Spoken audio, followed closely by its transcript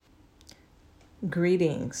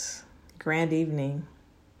Greetings, grand evening,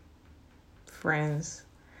 friends.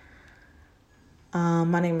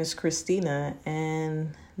 My name is Christina,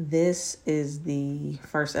 and this is the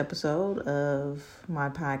first episode of my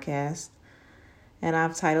podcast, and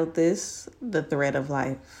I've titled this The Thread of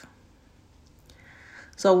Life.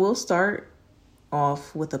 So we'll start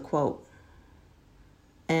off with a quote,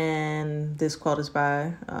 and this quote is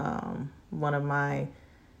by one of my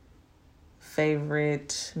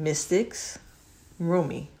favorite mystics,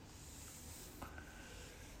 Rumi.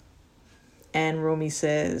 And Rumi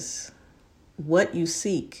says, "What you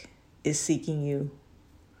seek is seeking you."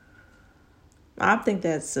 I think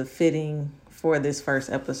that's a fitting for this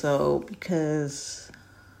first episode because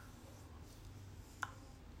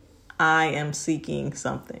I am seeking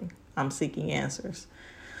something. I'm seeking answers.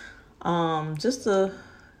 Just a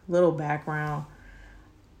little background.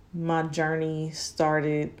 My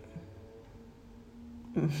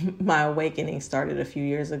awakening started a few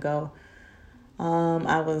years ago.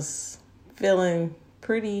 I was feeling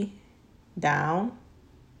pretty down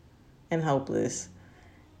and hopeless,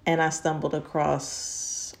 and I stumbled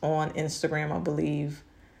across on Instagram, I believe,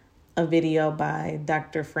 a video by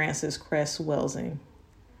Dr. Frances Cress Welsing,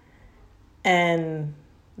 and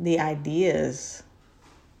the ideas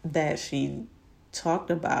that she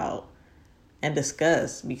talked about and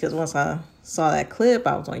discussed, because once I saw that clip,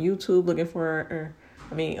 I was on YouTube looking for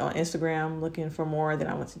on Instagram looking for more. Then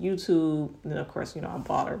I went to YouTube. Then, of course, I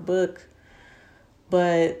bought her book.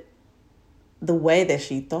 But the way that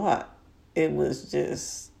she thought, it was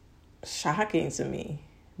just shocking to me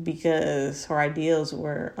because her ideals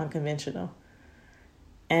were unconventional.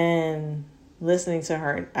 And listening to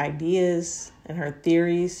her ideas and her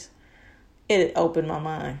theories, it opened my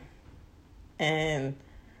mind. And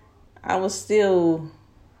I was still,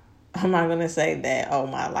 I'm not going to say that,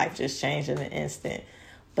 my life just changed in an instant.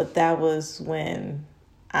 But that was when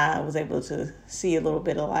I was able to see a little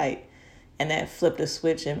bit of light, and that flipped a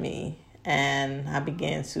switch in me, and I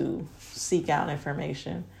began to seek out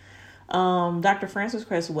information. Dr. Frances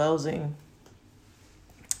Cress Welsing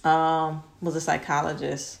was a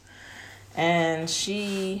psychologist, and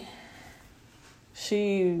she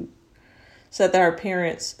said that her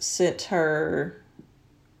parents sent her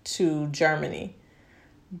to Germany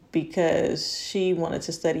because she wanted to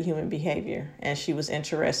study human behavior, and she was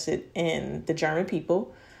interested in the German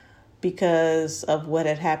people because of what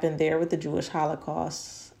had happened there with the Jewish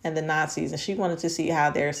Holocaust and the Nazis. And she wanted to see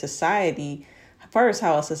how a society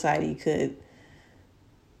could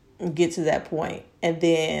get to that point, and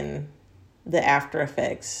then the after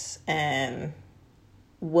effects and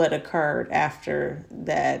what occurred after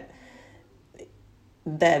that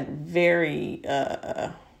very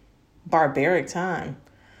barbaric time.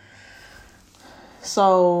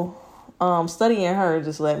 So studying her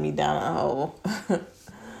just led me down a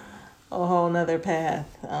whole nother path.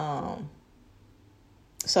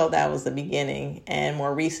 So that was the beginning. And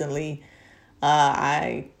more recently,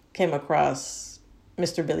 I came across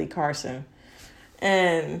Mr. Billy Carson,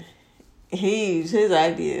 and his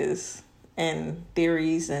ideas and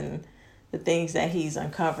theories and the things that he's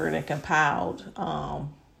uncovered and compiled,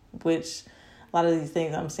 which a lot of these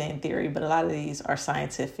things I'm saying theory, but a lot of these are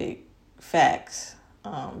scientific facts,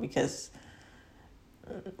 because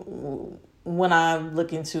when I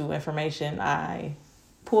look into information, I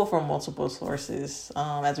pull from multiple sources,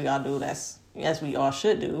 as we all do. As we all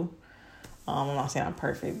should do. I'm not saying I'm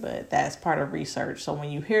perfect, but that's part of research. So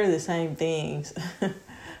when you hear the same things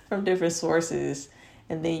from different sources,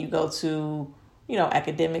 and then you go to,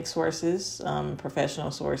 academic sources,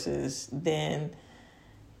 professional sources, then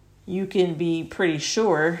you can be pretty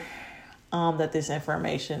sure that this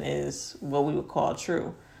information is what we would call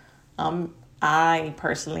true. I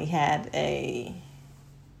personally had a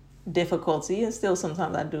difficulty, and still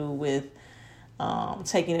sometimes I do, with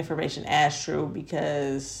taking information as true,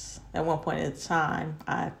 because at one point in time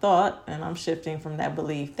I thought, and I'm shifting from that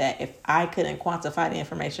belief, that if I couldn't quantify the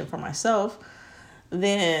information for myself,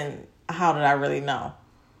 then how did I really know?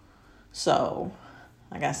 So,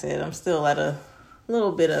 like I said, I'm still at a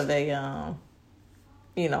little bit of a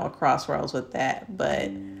crossroads with that.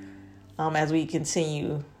 But as we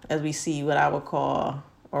continue, as we see what I would call,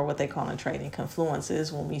 or what they call in trading,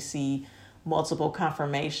 confluences, when we see multiple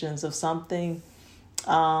confirmations of something,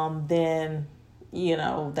 then,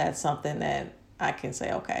 that's something that I can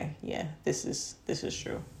say, okay, yeah, this is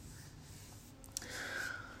true.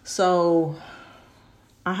 So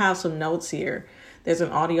I have some notes here. There's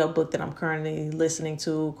an audio book that I'm currently listening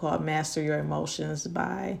to called Master Your Emotions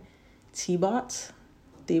by Thibaut,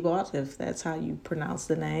 if that's how you pronounce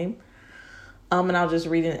the name. And I'll just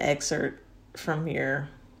read an excerpt from here.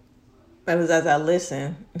 That was as I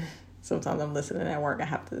listen. Sometimes I'm listening at work.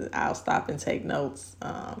 I'll stop and take notes.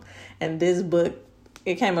 And this book,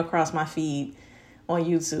 it came across my feed on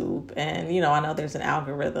YouTube, and I know there's an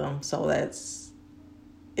algorithm, so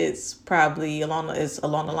it's probably along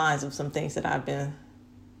the lines of some things that I've been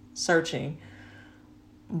searching.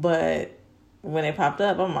 But when it popped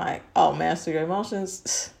up, I'm like, oh, master your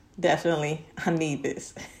emotions. Definitely, I need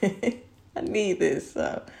this. I need this.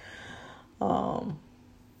 So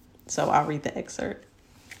I'll read the excerpt.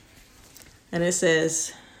 And it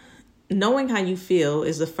says, knowing how you feel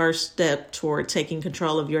is the first step toward taking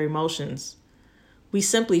control of your emotions. We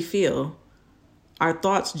simply feel. Our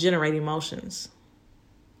thoughts generate emotions.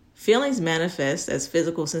 Feelings manifest as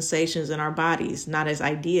physical sensations in our bodies, not as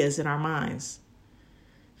ideas in our minds.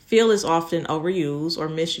 Feel is often overused or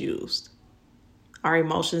misused. Our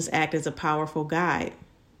emotions act as a powerful guide.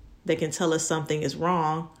 They can tell us something is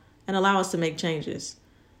wrong and allow us to make changes.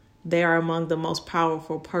 They are among the most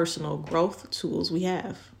powerful personal growth tools we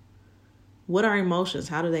have. What are emotions?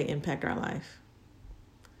 How do they impact our life?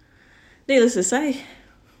 Needless to say,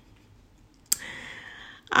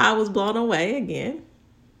 I was blown away again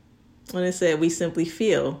when it said we simply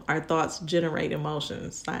feel. Our thoughts generate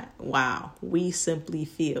emotions. Like, wow, we simply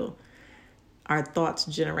feel. Our thoughts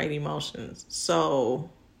generate emotions.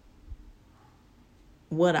 So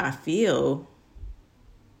what I feel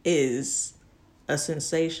is a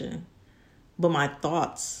sensation, but my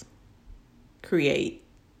thoughts create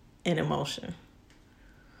an emotion.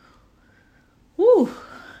 Woo.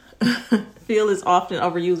 Feel is often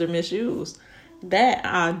overused or misused. That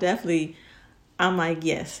I'm like,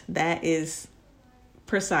 yes, that is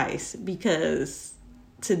precise, because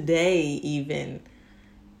today, even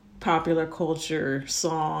popular culture,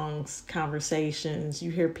 songs, conversations,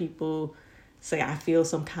 you hear people say, I feel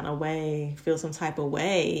some kind of way, feel some type of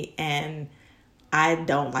way. And I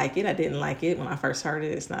don't like it. I didn't like it when I first heard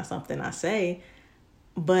it. It's not something I say.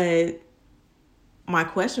 But my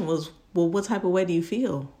question was, well, what type of way do you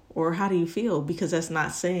feel? Or how do you feel? Because that's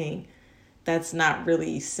not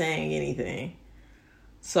really saying anything.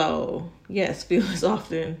 So, yes, feel is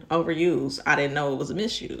often overused. I didn't know it was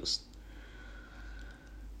misused.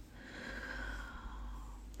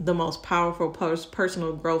 The most powerful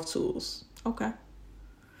personal growth tools. Okay.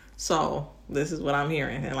 So, this is what I'm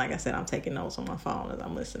hearing. And like I said, I'm taking notes on my phone as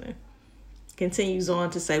I'm listening. Continues on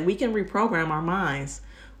to say, we can reprogram our minds.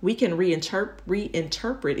 We can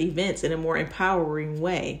reinterpret events in a more empowering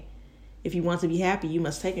way. If you want to be happy, you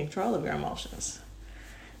must take control of your emotions.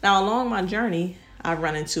 Now, along my journey, I've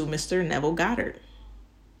run into Mr. Neville Goddard.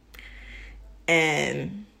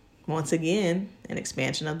 And once again, an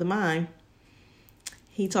expansion of the mind.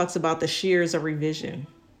 He talks about the shears of revision.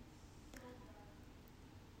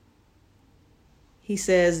 He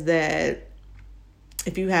says that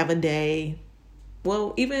if you have a day,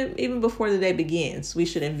 well, even before the day begins, we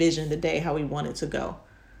should envision the day how we want it to go.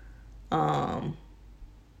 And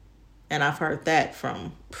I've heard that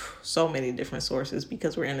from so many different sources,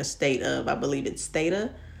 because we're in a state of, I believe it's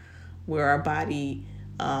theta, where our body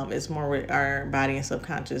our body and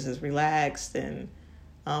subconscious is relaxed. And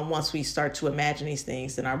once we start to imagine these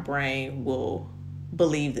things, then our brain will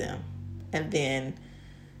believe them. And then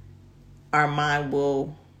our mind,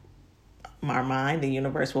 the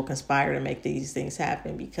universe will conspire to make these things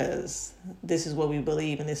happen, because this is what we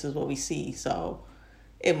believe and this is what we see. So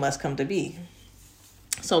it must come to be.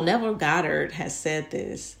 So Neville Goddard has said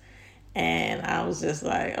this, and I was just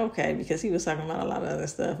like, okay, because he was talking about a lot of other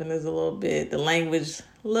stuff, and there's the language,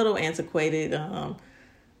 a little antiquated, early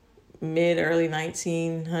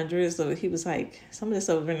 1900s. So he was like, some of this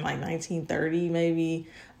stuff was written like 1930, maybe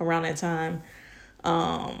around that time.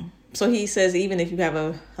 So he says, even if you have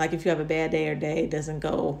a bad day, or day doesn't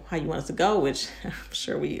go how you want it to go, which I'm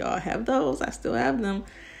sure we all have those, I still have them,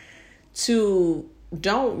 to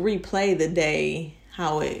don't replay the day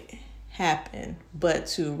how it happened, but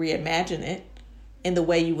to reimagine it in the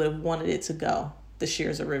way you would have wanted it to go. The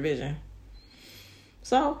shears of revision.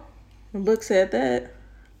 So the book said that.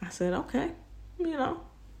 I said, okay,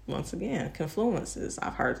 once again, confluences.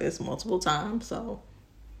 I've heard this multiple times, so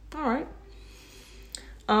all right.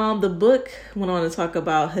 The book went on to talk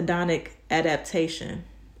about hedonic adaptation,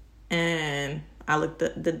 and I looked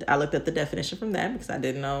up the definition from that because I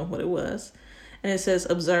didn't know what it was. And it says,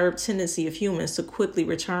 observed tendency of humans to quickly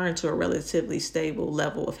return to a relatively stable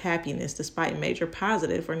level of happiness despite major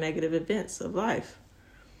positive or negative events of life.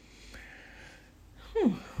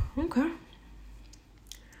 Okay.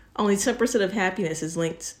 Only 10% of happiness is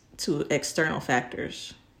linked to external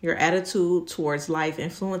factors. Your attitude towards life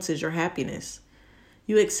influences your happiness.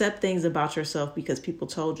 You accept things about yourself because people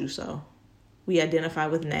told you so. We identify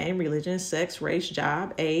with name, religion, sex, race,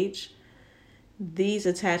 job, age. These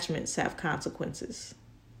attachments have consequences.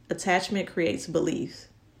 Attachment creates beliefs.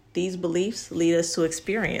 These beliefs lead us to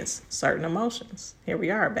experience certain emotions. Here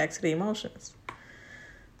we are, back to the emotions.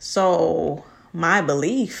 So my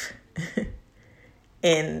belief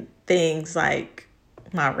in things like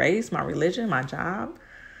my race, my religion, my job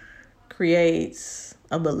creates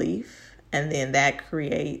a belief, and then that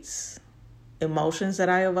creates emotions that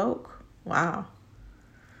I evoke. Wow.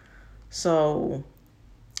 So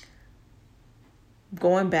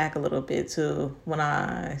going back a little bit to when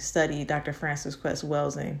I studied Dr. Frances Cress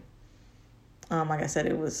Welsing, like I said,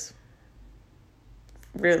 it was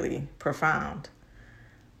really profound.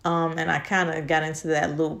 And I kind of got into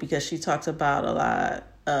that loop because she talks about a lot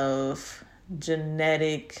of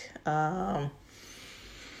genetic,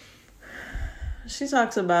 she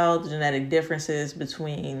talks about genetic differences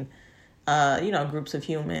between, groups of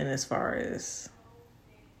humans as far as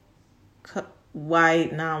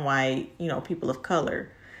white, non-white, people of color.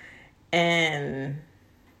 And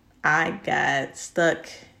I got stuck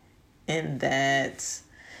in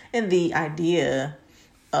the idea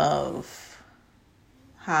of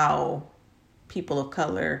how people of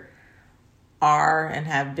color are and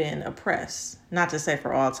have been oppressed. Not to say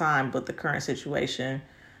for all time, but the current situation,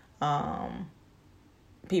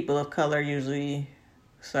 people of color usually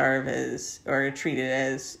serve as or are treated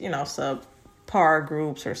as, subpar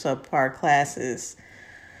groups or subpar classes.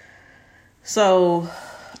 So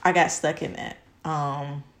I got stuck in that.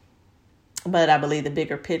 But I believe the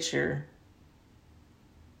bigger picture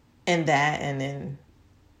in that and in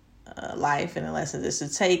life and the lessons is to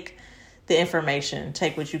take the information,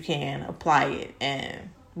 take what you can, apply it, and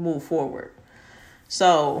move forward.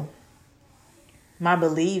 So my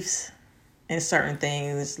beliefs in certain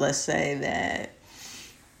things, let's say that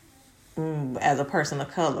as a person of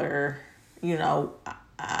color,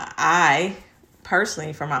 I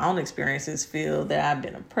personally, from my own experiences, feel that I've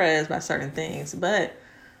been oppressed by certain things. But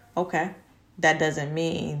okay, that doesn't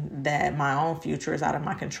mean that my own future is out of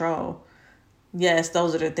my control. Yes,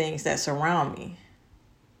 those are the things that surround me.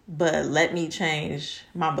 But let me change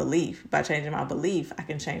my belief. By changing my belief, I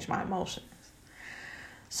can change my emotions.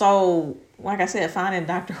 So, like I said, finding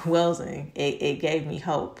Dr. Welsing, it gave me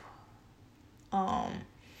hope.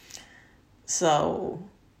 So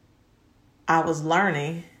I was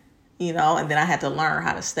learning, and then I had to learn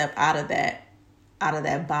how to step out of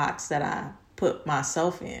that box that I put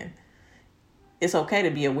myself in. It's okay to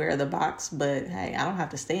be aware of the box, but hey, I don't have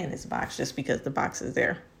to stay in this box just because the box is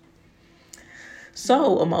there.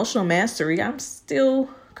 So emotional mastery, I'm still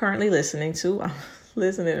currently listening to. I'm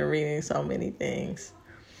listening and reading so many things.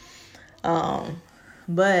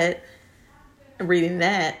 But reading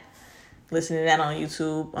that, listening to that on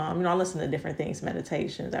YouTube, I listen to different things,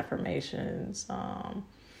 meditations, affirmations.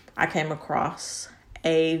 I came across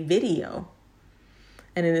a video.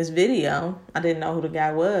 And in this video, I didn't know who the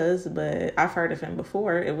guy was, but I've heard of him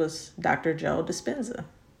before. It was Dr. Joe Dispenza.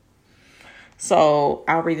 So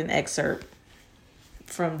I'll read an excerpt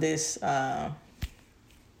from this, from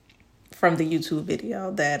the YouTube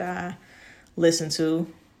video that I listened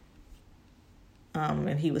to.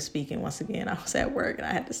 And he was speaking once again. I was at work and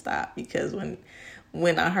I had to stop because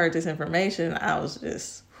when I heard this information, I was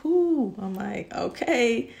just, I'm like,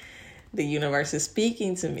 okay, the universe is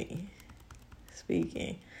speaking to me.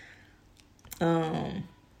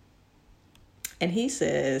 And he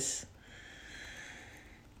says,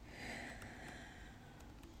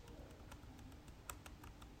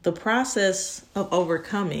 the process of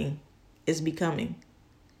overcoming is becoming.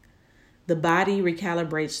 The body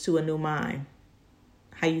recalibrates to a new mind.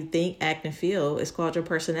 How you think, act, and feel is called your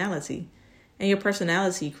personality. And your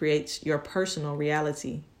personality creates your personal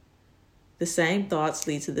reality. The same thoughts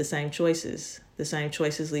lead to the same choices. The same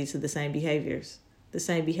choices lead to the same behaviors. The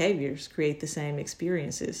same behaviors create the same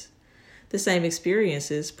experiences. The same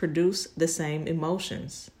experiences produce the same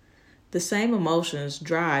emotions. The same emotions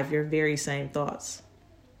drive your very same thoughts.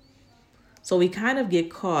 So we kind of get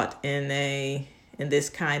caught in this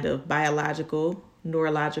kind of biological,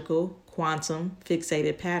 neurological, quantum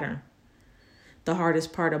fixated pattern. The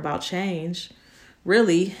hardest part about change,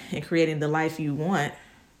 really, in creating the life you want,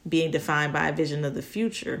 being defined by a vision of the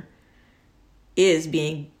future, is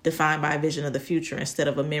being defined by a vision of the future instead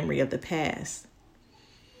of a memory of the past.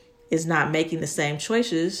 Is not making the same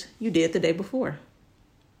choices you did the day before.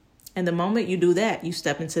 And the moment you do that, you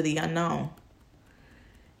step into the unknown.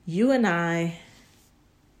 You and I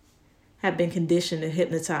have been conditioned and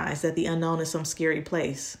hypnotized that the unknown is some scary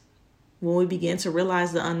place. When we begin to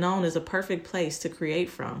realize the unknown is a perfect place to create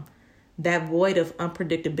from, that void of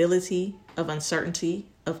unpredictability of uncertainty,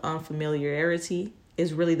 of unfamiliarity,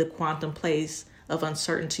 is really the quantum place of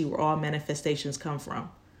uncertainty where all manifestations come from.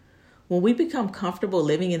 When we become comfortable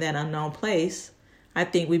living in that unknown place, I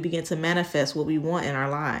think we begin to manifest what we want in our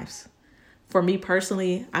lives. For me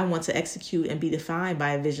personally, I want to execute and be defined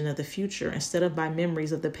by a vision of the future instead of by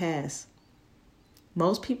memories of the past.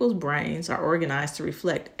 Most people's brains are organized to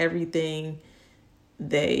reflect everything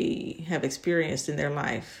they have experienced in their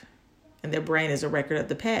life, and their brain is a record of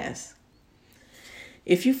the past.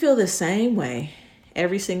 If you feel the same way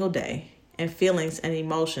every single day, and feelings and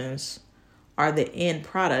emotions are the end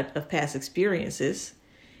product of past experiences,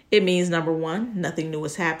 it means, number one, nothing new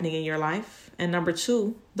is happening in your life, and number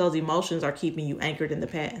two, those emotions are keeping you anchored in the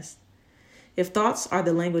past. If thoughts are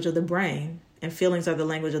the language of the brain, and feelings are the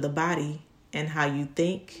language of the body, and how you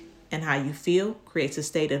think and how you feel creates a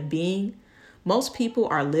state of being, most people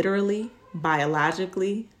are literally,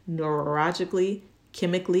 biologically, neurologically,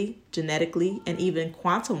 chemically, genetically, and even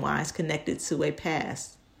quantum-wise connected to a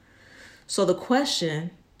past. So the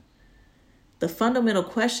fundamental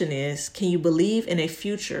question is, can you believe in a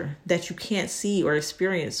future that you can't see or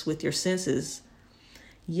experience with your senses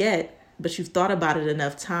but you've thought about it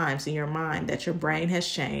enough times in your mind that your brain has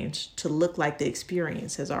changed to look like the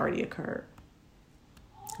experience has already occurred?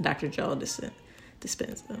 Dr. Joe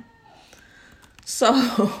Dispenza.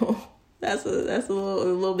 So that's a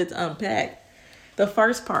little bit to unpack. The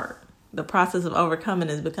first part, the process of overcoming,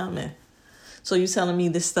 is becoming. So you telling me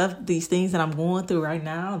these things that I'm going through right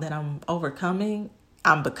now, that I'm overcoming,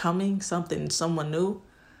 I'm becoming someone new?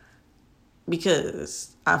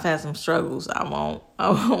 Because I've had some struggles. I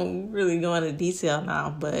won't really go into detail now,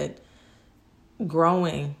 but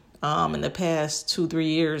growing in the past 2-3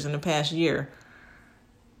 years, in the past year,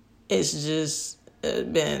 it's just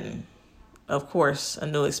been, of course, a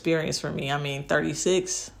new experience for me. I mean,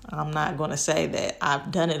 36, I'm not going to say that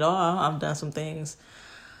I've done it all. I've done some things,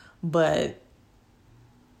 but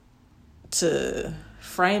to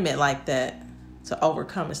frame it like that, to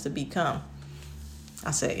overcome is to become.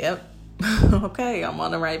 I say, yep, okay, I'm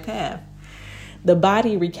on the right path. The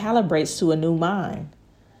body recalibrates to a new mind.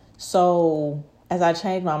 So as I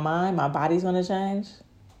change my mind, my body's going to change.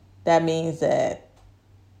 That means that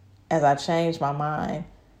as I change my mind,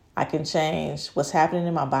 I can change what's happening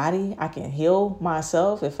in my body. I can heal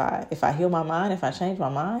myself if I heal my mind, if I change my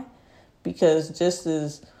mind. Because just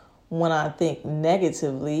as when I think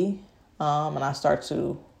negatively, and I start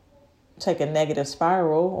to take a negative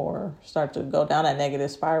spiral or start to go down that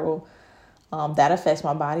negative spiral, that affects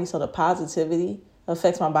my body. So the positivity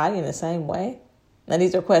affects my body in the same way. And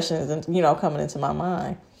these are questions, coming into my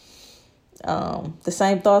mind. The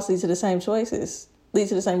same thoughts lead to the same choices, lead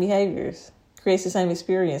to the same behaviors, creates the same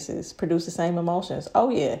experiences, produce the same emotions.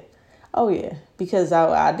 Oh yeah. Because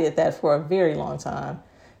I did that for a very long time,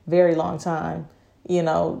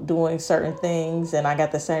 doing certain things, and I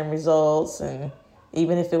got the same results. And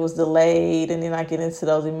even if it was delayed, and then I get into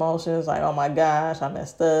those emotions like, oh my gosh, I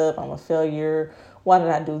messed up, I'm a failure. Why did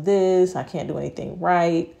I do this? I can't do anything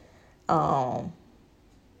right. But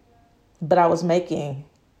I was making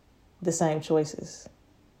the same choices.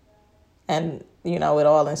 And, it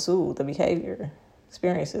all ensued, the behavior,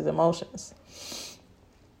 experiences, emotions.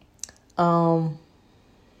 The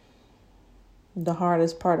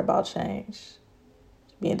hardest part about change,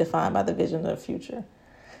 being defined by the vision of the future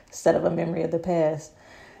instead of a memory of the past.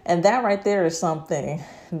 And that right there is something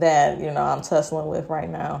that, I'm tussling with right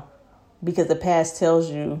now, because the past tells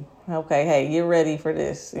you, okay, hey, get ready for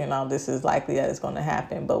this. This is likely that it's going to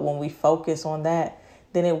happen. But when we focus on that,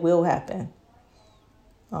 then it will happen.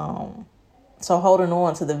 So holding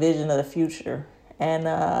on to the vision of the future. And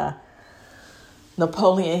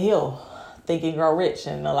Napoleon Hill, Think and Grow Rich,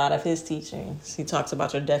 and a lot of his teachings, he talks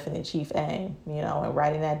about your definite chief aim, and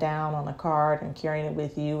writing that down on a card and carrying it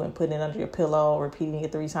with you and putting it under your pillow, repeating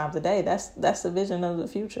it 3 times a day. That's the vision of the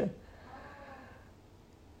future.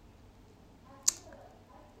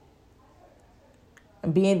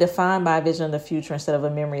 Being defined by a vision of the future instead of a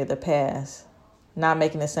memory of the past. Not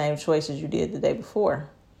making the same choices you did the day before.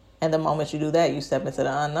 And the moment you do that, you step into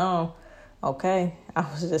the unknown. Okay, I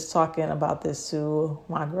was just talking about this to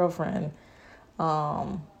my girlfriend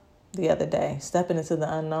the other day. Stepping into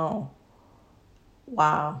the unknown.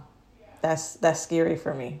 Wow, that's scary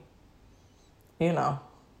for me.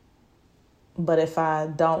 But if I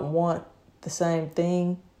don't want the same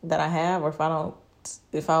thing that I have, or if I don't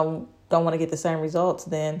want to get the same results,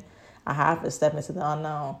 then I have to step into the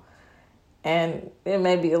unknown. And it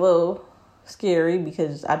may be a little scary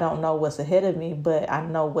because I don't know what's ahead of me, but I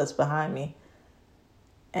know what's behind me.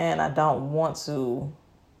 And I don't want to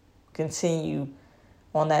continue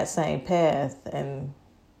on that same path and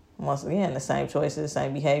once again, the same choices,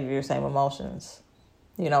 same behavior, same emotions.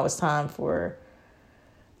 It's time for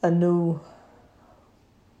a new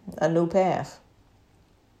path.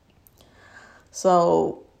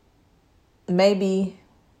 So maybe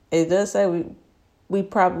it does say we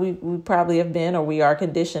probably have been, or we are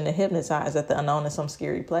conditioned to hypnotize that the unknown is some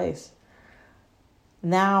scary place.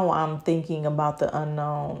 Now I'm thinking about the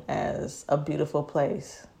unknown as a beautiful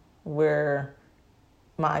place where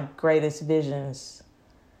my greatest visions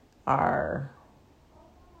are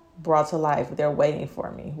brought to life. They're waiting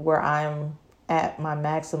for me, where I'm at my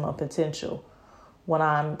maximum potential when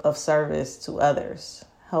I'm of service to others,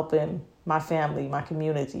 helping my family, my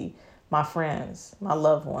community, my friends, my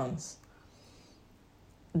loved ones.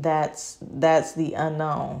 That's the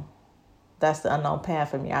unknown. That's the unknown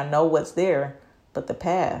path for me. I know what's there, but the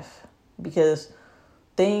path, because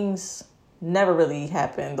things never really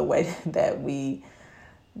happen the way that we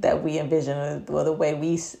envision, or the way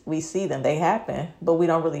we see them. They happen, but we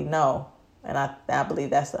don't really know. And I believe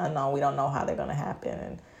that's the unknown. We don't know how they're going to happen.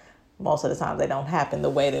 And most of the time they don't happen the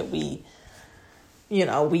way that we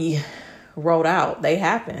wrote out. They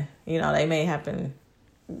happen. They may happen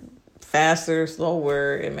faster,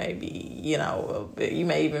 slower. It may be, you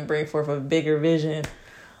may even bring forth a bigger vision.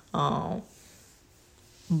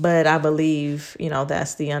 But I believe,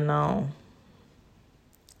 that's the unknown.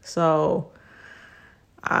 So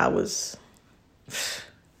I was,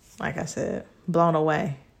 like I said, blown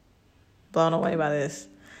away by this.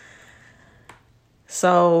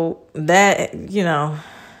 So that,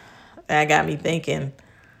 that got me thinking,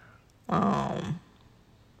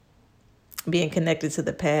 being connected to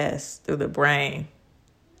the past through the brain.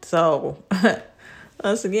 So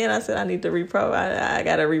once again, I said I need to I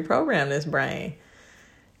got to reprogram this brain.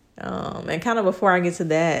 And kind of before I get to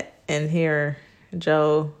that, and here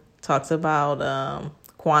Joe talks about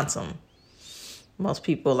quantum. Most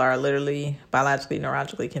people are literally biologically,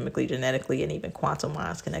 neurologically, chemically, genetically, and even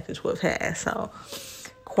quantum-wise connected to a past. So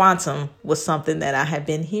quantum was something that I had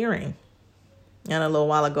been hearing. And a little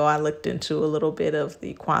while ago, I looked into a little bit of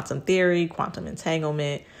the quantum theory, quantum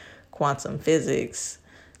entanglement, quantum physics.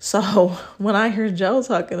 So when I heard Joe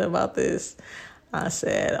talking about this, I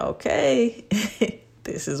said, okay,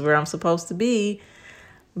 this is where I'm supposed to be.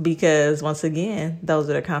 Because once again, those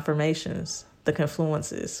are the confirmations, the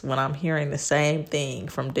confluences. When I'm hearing the same thing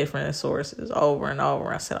from different sources over and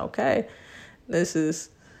over, I said, okay, this is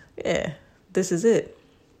it.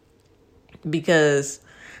 Because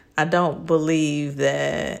I don't believe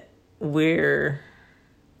that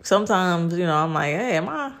sometimes, I'm like, hey,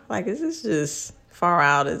 is this just far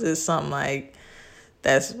out? Is this something like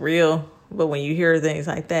that's real? But when you hear things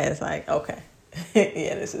like that, it's like, okay,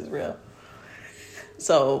 yeah, this is real.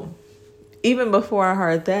 So even before I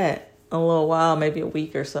heard that, a little while, maybe a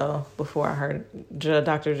week or so before I heard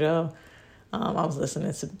Dr. Joe, I was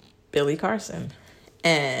listening to Billy Carson,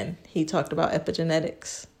 and he talked about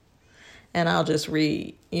epigenetics. And I'll just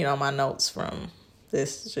read, my notes from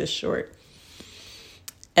this, just short.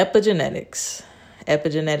 Epigenetics,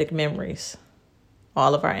 epigenetic memories,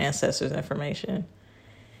 all of our ancestors' information.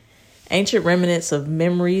 Ancient remnants of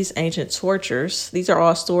memories, ancient tortures, these are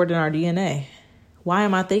all stored in our DNA. Why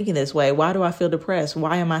am I thinking this way? Why do I feel depressed?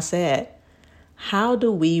 Why am I sad? How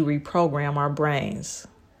do we reprogram our brains?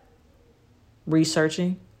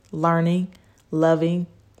 Researching, learning, loving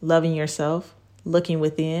yourself, looking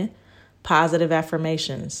within, positive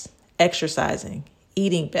affirmations, exercising,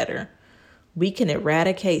 eating better. We can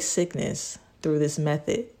eradicate sickness through this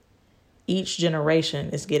method. Each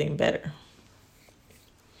generation is getting better.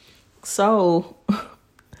 So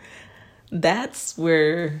that's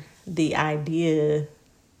where the idea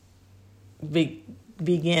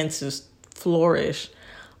began to flourish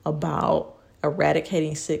about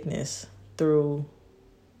eradicating sickness through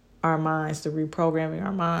our minds, through reprogramming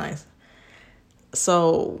our minds.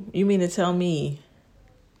 So you mean to tell me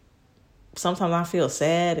sometimes I feel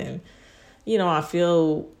sad and, I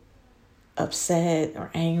feel upset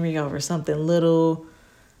or angry over something little,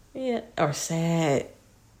 or sad.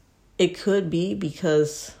 It could be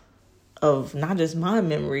because of not just my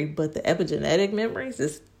memory, but the epigenetic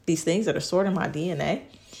memories, these things that are stored in my DNA.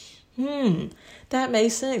 That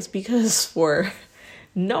makes sense, because for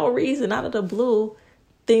no reason, out of the blue,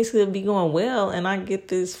 things could be going well, and I get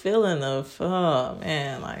this feeling of, oh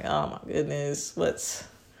man, like, oh my goodness, what's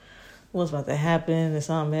about to happen? Is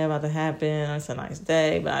something bad about to happen? It's a nice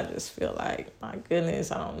day, but I just feel like, my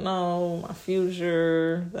goodness, I don't know, my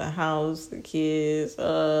future, the house, the kids,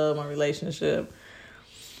 my relationship.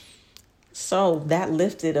 So that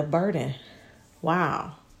lifted a burden.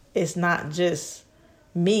 Wow. It's not just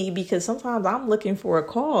me, because sometimes I'm looking for a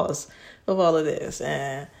cause of all of this,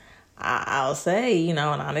 and I'll say,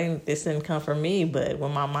 and this didn't come from me, but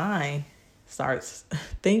when my mind starts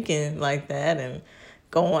thinking like that and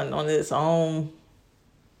going on its own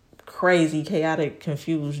crazy, chaotic,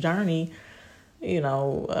 confused journey,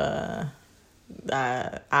 I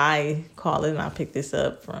call it, and I picked this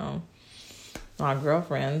up from my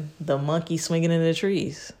girlfriend, the monkey swinging in the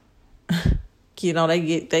trees. They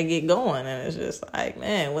get going, and it's just like,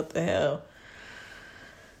 man, what the hell?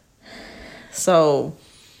 So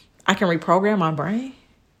I can reprogram my brain.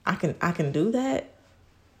 I can do that.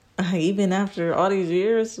 Even after all these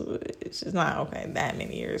years, it's just not that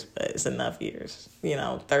many years, but it's enough years.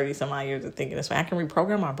 30 some odd years of thinking this way. I can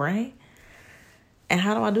reprogram my brain. And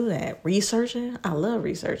how do I do that? Researching. I love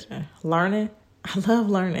researching. Learning. I love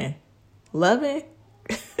learning. Loving.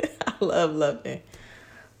 I love loving.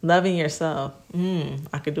 Loving yourself.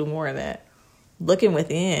 I could do more of that. Looking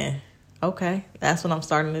within. Okay, that's what I'm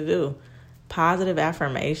starting to do. Positive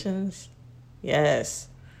affirmations. Yes.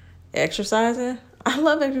 Exercising. I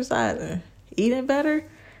love exercising. Eating better.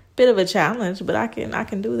 Bit of a challenge, but I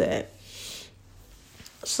can do that.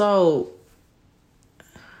 So,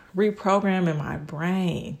 reprogramming my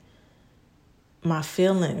brain, my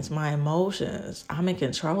feelings, my emotions. I'm in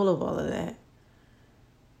control of all of that.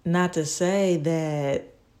 Not to say that,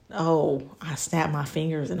 I snap my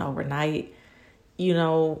fingers and overnight,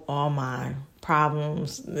 all my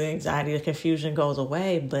problems, the anxiety, the confusion goes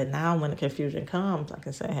away. But now when the confusion comes, I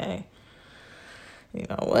can say, hey, you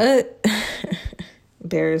know what?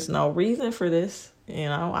 There's no reason for this.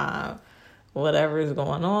 Whatever is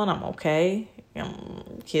going on, I'm okay.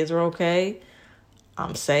 Kids are okay.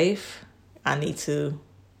 I'm safe. I need to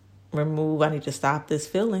stop this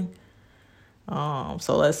feeling.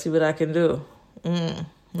 So let's see what I can do.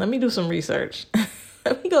 Let me do some research.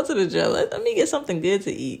 Let me go to the gym. Let me get something good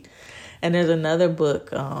to eat. And there's another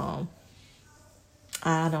book. I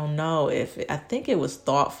don't know I think it was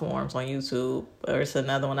Thought Forms on YouTube, or it's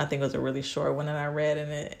another one. I think it was a really short one that I read,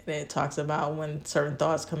 and it talks about when certain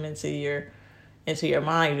thoughts come into your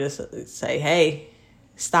mind, you just say, hey,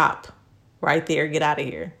 stop right there, get out of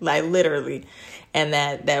here, like literally. And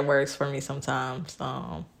that works for me sometimes,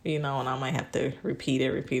 and I might have to repeat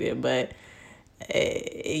it, but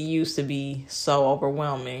it used to be so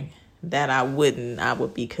overwhelming that I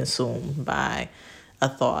would be consumed by a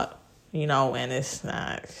thought, and it's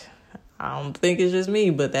not, I don't think it's just me,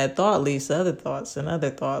 but that thought leads to other thoughts,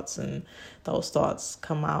 and those thoughts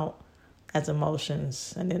come out as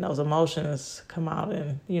emotions, and then those emotions come out,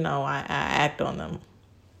 and I act on them.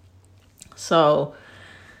 So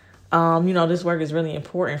this work is really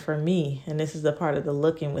important for me, and this is the part of the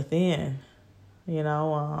looking within.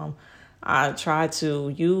 I try to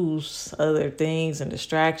use other things and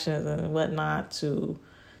distractions and whatnot to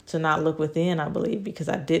not look within, I believe, because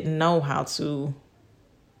I didn't know how to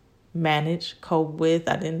cope with.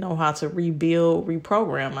 I didn't know how to rebuild,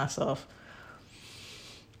 reprogram myself.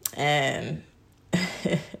 And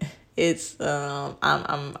it's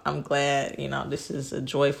I'm glad, this is a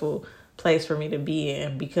joyful place for me to be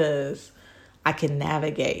in, because I can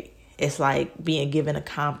navigate. It's like being given a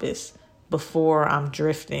compass before I'm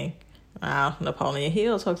drifting. Napoleon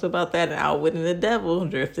Hill talks about that in Outwitting the Devil.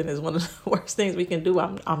 Drifting is one of the worst things we can do.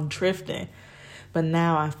 I'm drifting. But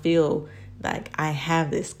now I feel like I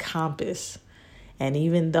have this compass. And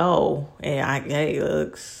even though it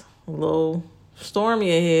looks a little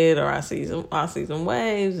stormy ahead, or I see some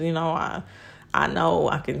waves, I know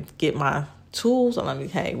I can get my tools.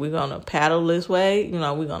 And we're going to paddle this way.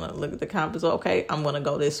 We're going to look at the compass. Okay, I'm going to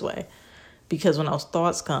go this way. Because when those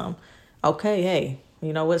thoughts come, okay, hey,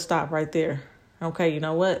 you know what? Stop right there. Okay, you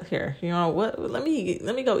know what? Here, you know what? Let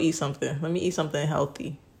me go eat something. Let me eat something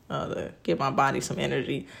healthy to give my body some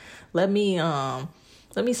energy. Let me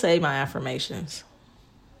say my affirmations.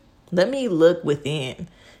 Let me look within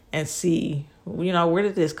and see, where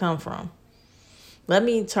did this come from? Let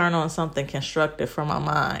me turn on something constructive for my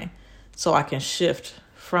mind so I can shift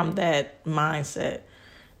from that mindset.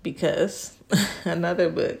 Because another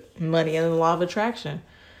book, Money and the Law of Attraction,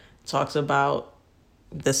 talks about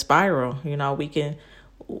the spiral.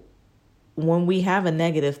 When we have a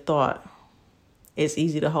negative thought, it's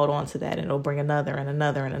easy to hold on to that, and it'll bring another and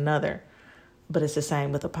another and another. But it's the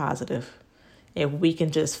same with a positive. If we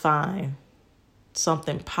can just find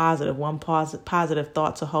something positive, one positive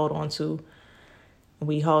thought to hold on to,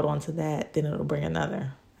 we hold on to that, then it'll bring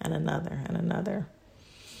another and another and another.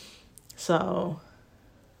 So,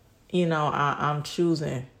 I'm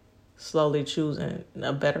slowly choosing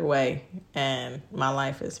a better way, and my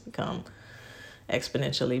life has become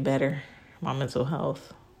exponentially better. My mental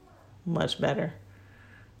health, much better.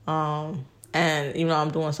 And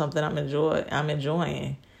I'm doing something I'm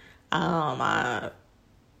enjoying. I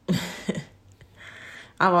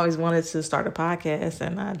I've always wanted to start a podcast,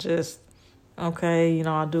 and I just, okay,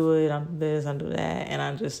 I'll do it, I'll do this, I'll do that. And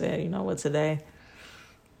I just said, you know what, today,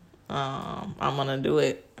 I'm going to do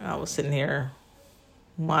it. I was sitting here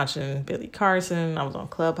watching Billy Carson. I was on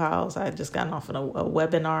Clubhouse. I had just gotten off of a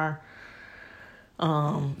webinar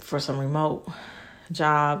for some remote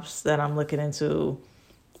jobs that I'm looking into.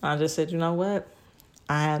 I just said, you know what,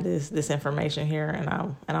 I have this information here, and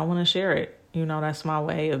I want to share it. That's my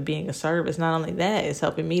way of being of service. Not only that, it's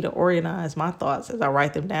helping me to organize my thoughts as I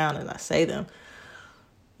write them down and I say them.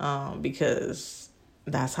 Because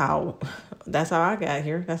that's how I got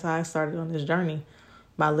here. That's how I started on this journey,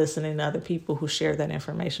 by listening to other people who share that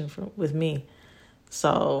information with me.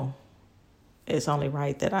 So it's only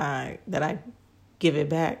right that I give it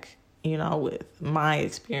back, with my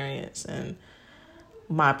experience and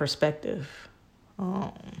my perspective.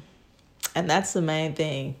 And that's the main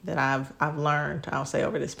thing that I've learned, I'll say,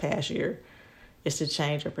 over this past year, is to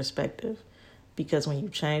change your perspective. Because when you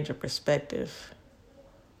change your perspective,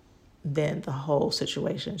 then the whole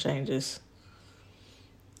situation changes.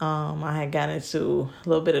 I had gotten into a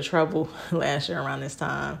little bit of trouble last year around this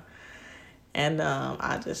time. And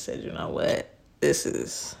I just said, you know what, this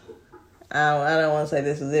is, I don't want to say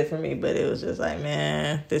this is it for me, but it was just like,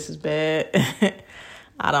 man, this is bad.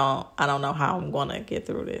 I don't know how I'm going to get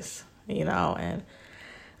through this, and I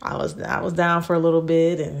was down for a little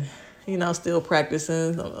bit, and, still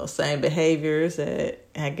practicing some of those same behaviors that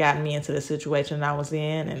had gotten me into the situation I was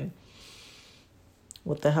in. And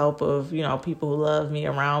with the help of, people who love me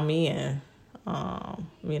around me, and,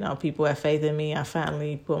 people have faith in me, I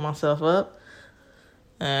finally put myself up.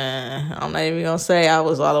 And I'm not even going to say I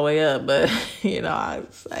was all the way up, but, I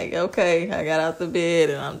was like, okay, I got out the bed,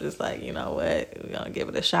 and I'm just like, you know what, we're going to give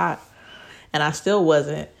it a shot. And I still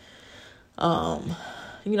wasn't,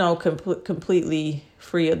 completely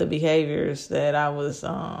free of the behaviors that I was,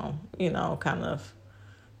 kind of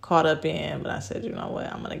caught up in. But I said, you know what,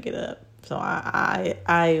 I'm going to get up. So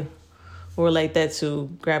I relate that to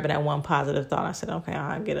grabbing that one positive thought. I said, okay,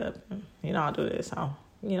 I'll get up. And, I'll do this. I'll,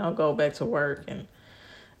 go back to work, and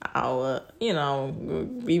I'll,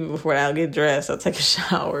 even before I'll get dressed, I'll take a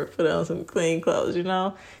shower, put on some clean clothes,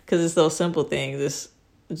 because it's those simple things. It's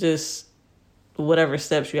just whatever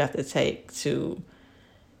steps you have to take to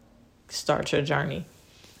start your journey.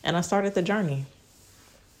 And I started the journey.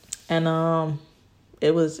 And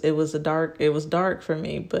it was dark for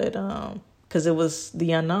me, but because it was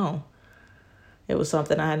the unknown. It was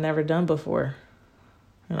something I had never done before.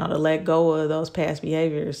 To let go of those past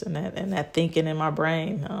behaviors and that thinking in my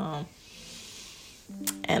brain.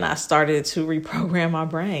 And I started to reprogram my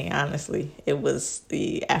brain, honestly. It was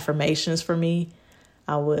the affirmations for me.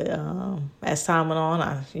 I would, as time went on,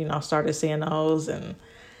 I started seeing those. And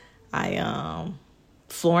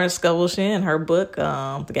Florence Scovel Shinn, her book,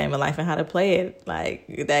 The Game of Life and How to Play It,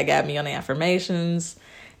 like, that got me on the affirmations.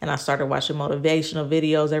 And I started watching motivational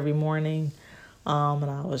videos every morning. And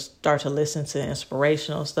I would start to listen to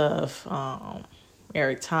inspirational stuff.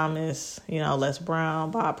 Eric Thomas, Les Brown,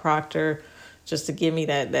 Bob Proctor, just to give me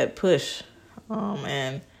that push.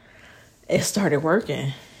 And it started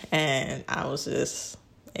working. And I was just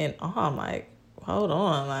in awe. I'm like, hold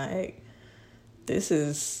on, like,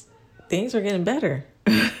 things are getting better.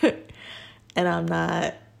 And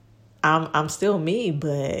I'm still me,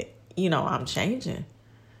 but, I'm changing.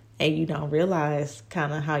 And you don't realize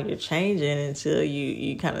kind of how you're changing until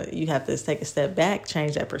you have to take a step back,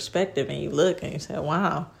 change that perspective, and you look and you say,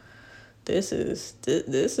 wow, this is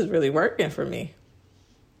really working for me,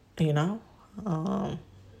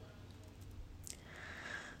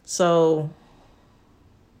 So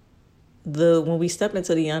when we step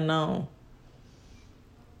into the unknown,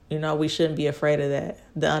 we shouldn't be afraid of that.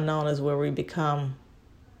 The unknown is where we become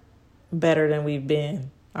better than we've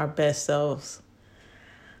been, our best selves.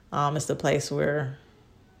 It's the place where,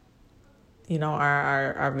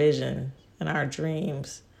 our vision and our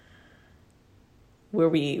dreams, where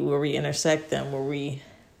we intersect them, where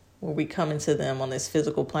we come into them on this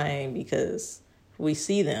physical plane, because we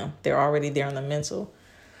see them. They're already there on the mental.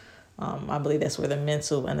 I believe that's where the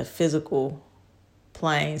mental and the physical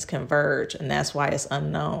planes converge, and that's why it's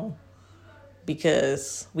unknown,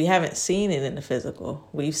 because we haven't seen it in the physical.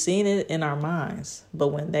 We've seen it in our minds, but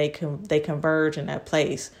when they converge in that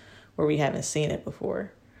place where we haven't seen it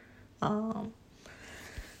before.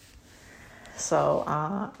 So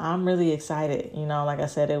I'm really excited. Like I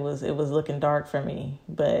said, it was looking dark for me,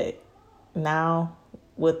 but now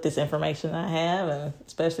with this information I have, and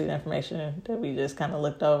especially the information that we just kind of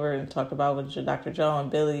looked over and talked about with Dr. Joe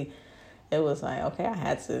and Billy, it was like, okay, I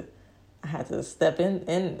I had to step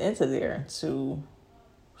into there to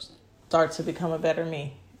start to become a better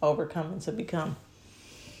me, overcome and to become,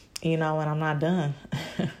 and I'm not done.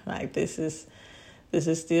 Like this is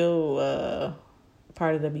still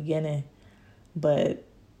part of the beginning, but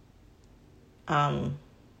I'm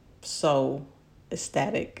so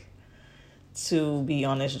ecstatic to be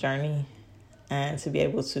on this journey and to be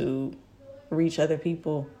able to reach other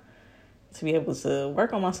people, to be able to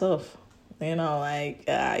work on myself. Like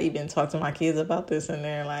I even talk to my kids about this, and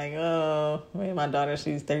they're like, oh, my daughter,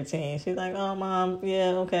 she's 13. She's like, oh, Mom,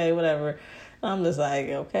 yeah, okay, whatever. I'm just like,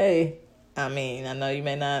 okay. I know you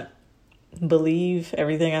may not believe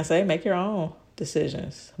everything I say. Make your own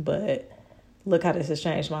decisions. But look how this has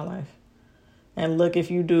changed my life. And look, if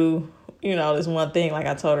you do, this one thing, like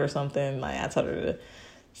I told her something, like I told her to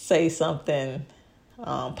say something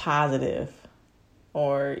positive,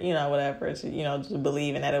 or, whatever, just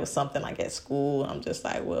believing that it was something like at school. I'm just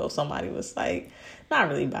like, well, somebody was like, not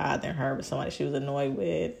really bothering her, but somebody she was annoyed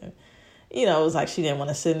with. And, it was like she didn't want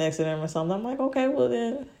to sit next to them or something. I'm like, okay, well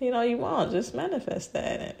then, you won't just manifest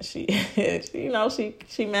that. And she,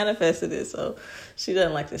 she manifested it. So she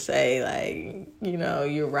doesn't like to say like,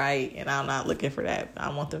 you're right. And I'm not looking for that.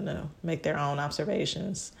 I want them to make their own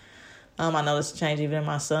observations. I noticed a change even in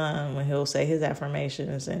my son when he'll say his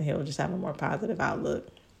affirmations and he'll just have a more positive outlook.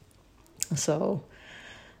 So,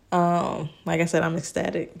 like I said, I'm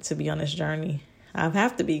ecstatic to be on this journey. I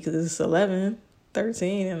have to be because it's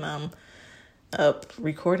 11:13 and I'm up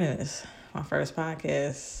recording this, my first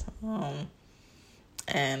podcast.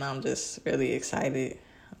 And I'm just really excited.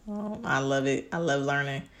 I love it. I love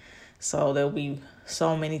learning. So there'll be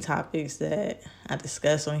so many topics that I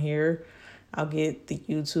discuss on here. I'll get the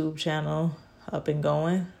YouTube channel up and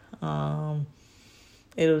going.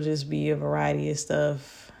 It'll just be a variety of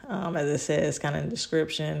stuff. As it says, kind of in the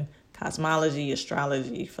description, cosmology,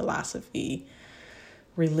 astrology, philosophy,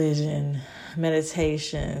 religion,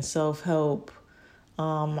 meditation, self-help.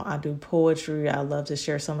 I do poetry. I love to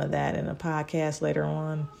share some of that in a podcast later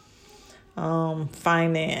on.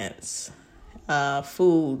 Finance,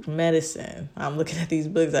 food, medicine. I'm looking at these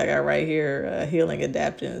books I got right here, Healing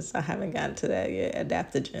Adaptogens. I haven't gotten to that yet.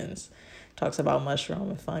 Adaptogens talks about mushroom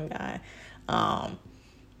and fungi. The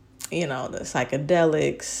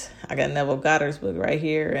psychedelics. I got Neville Goddard's book right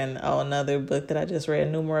here, and another book that I just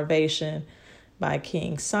read, Numerovation by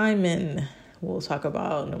King Simon. We'll talk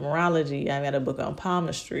about numerology. I got a book on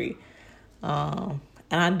palmistry. And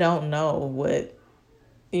I don't know what,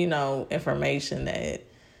 information that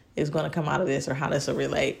is going to come out of this or how this will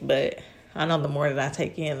relate. But I know the more that I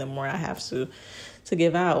take in, the more I have to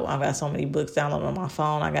give out. I've got so many books downloaded on my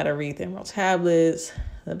phone. I got to read the Emerald Tablets,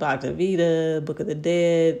 the Bhagavad Gita, Book of the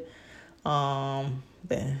Dead,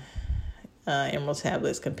 the Emerald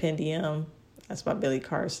Tablets Compendium. That's by Billy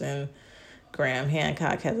Carson. Graham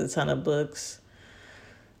Hancock has a ton of books.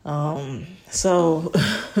 So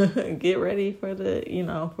get ready for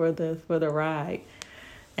the, for the ride.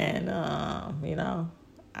 And,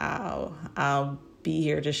 I'll be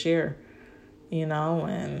here to share, and,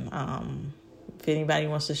 if anybody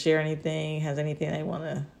wants to share anything, has anything they want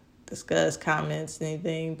to discuss, comments,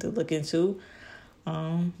 anything to look into,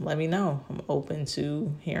 let me know. I'm open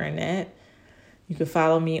to hearing that. You can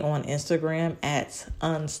follow me on Instagram at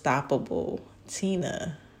Unstoppable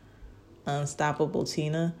Tina. Unstoppable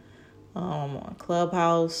Tina. On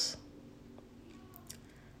Clubhouse.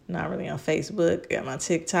 Not really on Facebook. Got my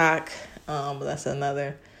TikTok. But that's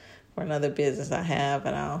another business I have,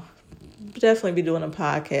 and I'll definitely be doing a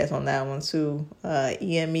podcast on that one too.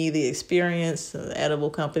 EME The Experience, the edible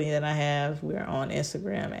company that I have. We're on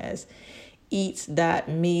Instagram as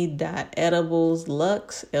eats.me.edibles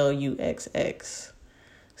Lux LUXX.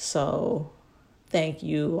 So thank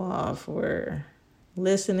you all for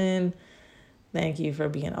listening. Thank you for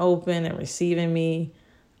being open and receiving me.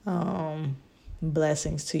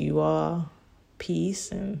 Blessings to you all.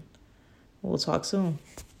 Peace, and we'll talk soon.